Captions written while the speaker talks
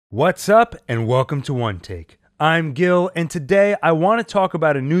What's up, and welcome to One Take. I'm Gil, and today I want to talk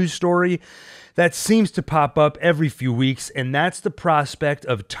about a news story that seems to pop up every few weeks, and that's the prospect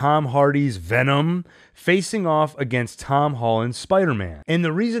of Tom Hardy's Venom facing off against Tom Holland's Spider-Man. And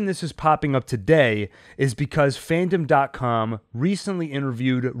the reason this is popping up today is because Fandom.com recently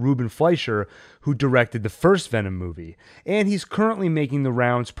interviewed Ruben Fleischer, who directed the first Venom movie, and he's currently making the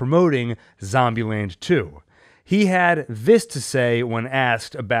rounds promoting Zombieland 2. He had this to say when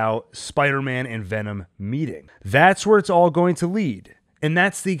asked about Spider-Man and Venom meeting. That's where it's all going to lead. And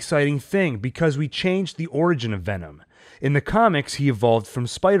that's the exciting thing, because we changed the origin of Venom. In the comics, he evolved from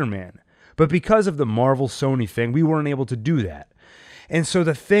Spider-Man. But because of the Marvel-Sony thing, we weren't able to do that. And so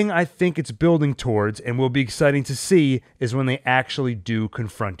the thing I think it's building towards, and will be exciting to see, is when they actually do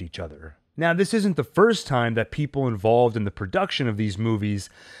confront each other. Now, this isn't the first time that people involved in the production of these movies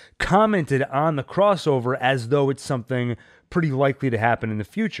commented on the crossover as though it's something pretty likely to happen in the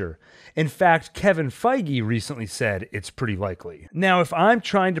future. In fact, Kevin Feige recently said it's pretty likely. Now, if I'm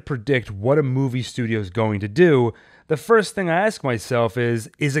trying to predict what a movie studio is going to do, the first thing I ask myself is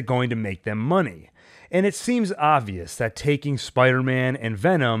it going to make them money? And it seems obvious that taking Spider-Man and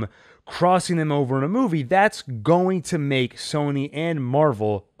Venom, crossing them over in a movie, that's going to make Sony and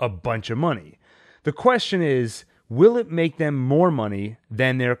Marvel a bunch of money. The question is, will it make them more money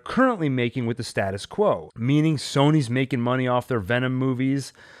than they're currently making with the status quo? Meaning Sony's making money off their Venom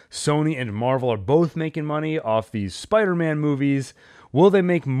movies, Sony and Marvel are both making money off these Spider-Man movies. Will they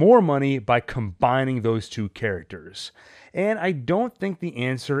make more money by combining those two characters? And I don't think the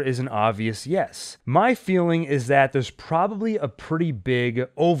answer is an obvious yes. My feeling is that there's probably a pretty big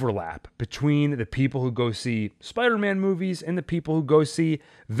overlap between the people who go see Spider-Man movies and the people who go see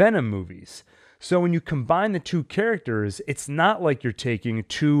Venom movies. So when you combine the two characters, it's not like you're taking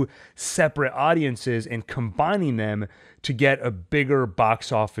two separate audiences and combining them to get a bigger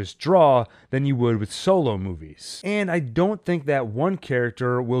box office draw than you would with solo movies. And I don't think that one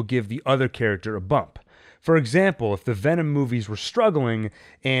character will give the other character a bump. For example, if the Venom movies were struggling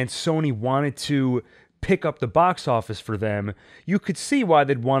and Sony wanted to pick up the box office for them, you could see why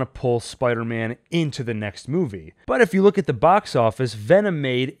they'd want to pull Spider-Man into the next movie. But if you look at the box office, Venom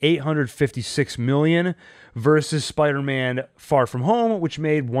made $856 million versus Spider-Man Far From Home, which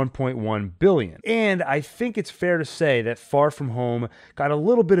made $1.1 billion. And I think it's fair to say that Far From Home got a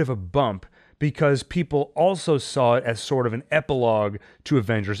little bit of a bump because people also saw it as sort of an epilogue to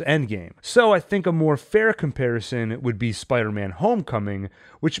Avengers Endgame. So I think a more fair comparison would be Spider-Man Homecoming,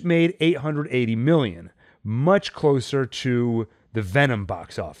 which made $880 million, much closer to the Venom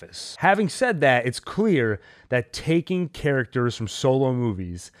box office. Having said that, it's clear that taking characters from solo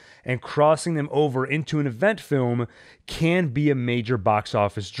movies and crossing them over into an event film can be a major box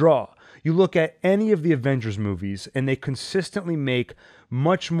office draw. You look at any of the Avengers movies, and they consistently make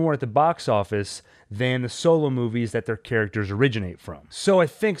much more at the box office than the solo movies that their characters originate from. So I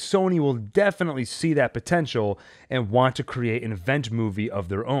think Sony will definitely see that potential and want to create an event movie of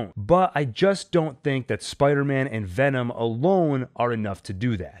their own. But I just don't think that Spider-Man and Venom alone are enough to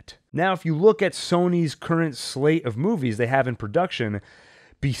do that. Now, if you look at Sony's current slate of movies they have in production,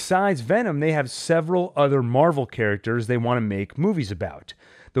 besides Venom, they have several other Marvel characters they want to make movies about.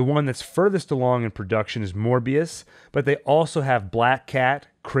 The one that's furthest along in production is Morbius, but they also have Black Cat,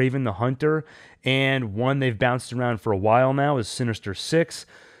 Kraven the Hunter, and one they've bounced around for a while now is Sinister Six.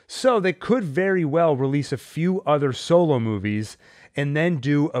 So they could very well release a few other solo movies and then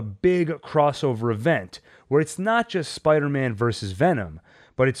do a big crossover event where it's not just Spider-Man versus Venom,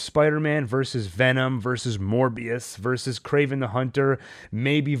 but it's Spider-Man versus Venom versus Morbius versus Kraven the Hunter,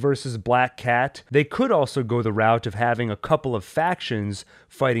 maybe versus Black Cat. They could also go the route of having a couple of factions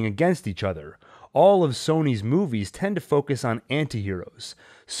fighting against each other. All of Sony's movies tend to focus on anti-heroes,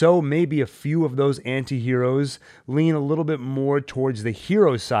 so maybe a few of those anti-heroes lean a little bit more towards the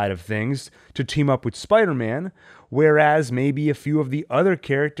hero side of things to team up with Spider-Man, whereas maybe a few of the other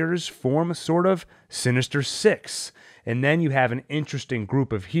characters form a sort of Sinister Six. And then you have an interesting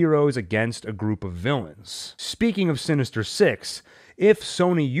group of heroes against a group of villains. Speaking of Sinister Six, if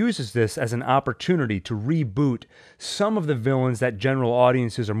Sony uses this as an opportunity to reboot some of the villains that general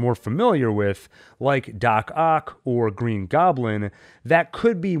audiences are more familiar with, like Doc Ock or Green Goblin, that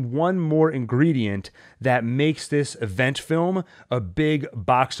could be one more ingredient that makes this event film a big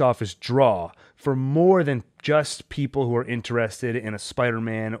box office draw for more than just people who are interested in a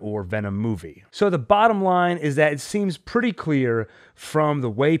Spider-Man or Venom movie. So the bottom line is that it seems pretty clear from the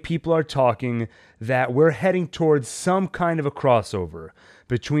way people are talking that we're heading towards some kind of a crossover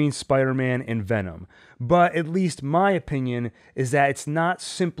between Spider-Man and Venom. But at least my opinion is that it's not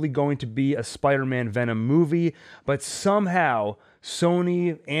simply going to be a Spider-Man Venom movie, but somehow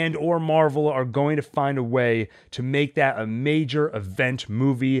Sony and or Marvel are going to find a way to make that a major event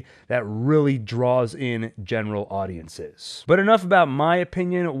movie that really draws in general audiences. But enough about my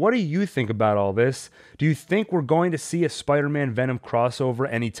opinion. What do you think about all this? Do you think we're going to see a Spider-Man Venom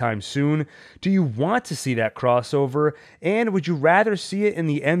crossover anytime soon? Do you want to see that crossover? And would you rather see it in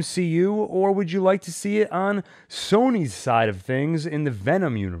the MCU, or would you like to see it on Sony's side of things in the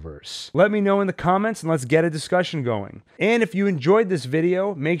Venom universe? Let me know in the comments and let's get a discussion going. And if you enjoyed this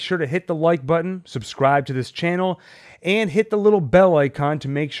video, make sure to hit the like button, subscribe to this channel, and hit the little bell icon to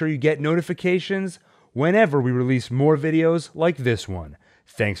make sure you get notifications whenever we release more videos like this one.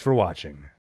 Thanks for watching.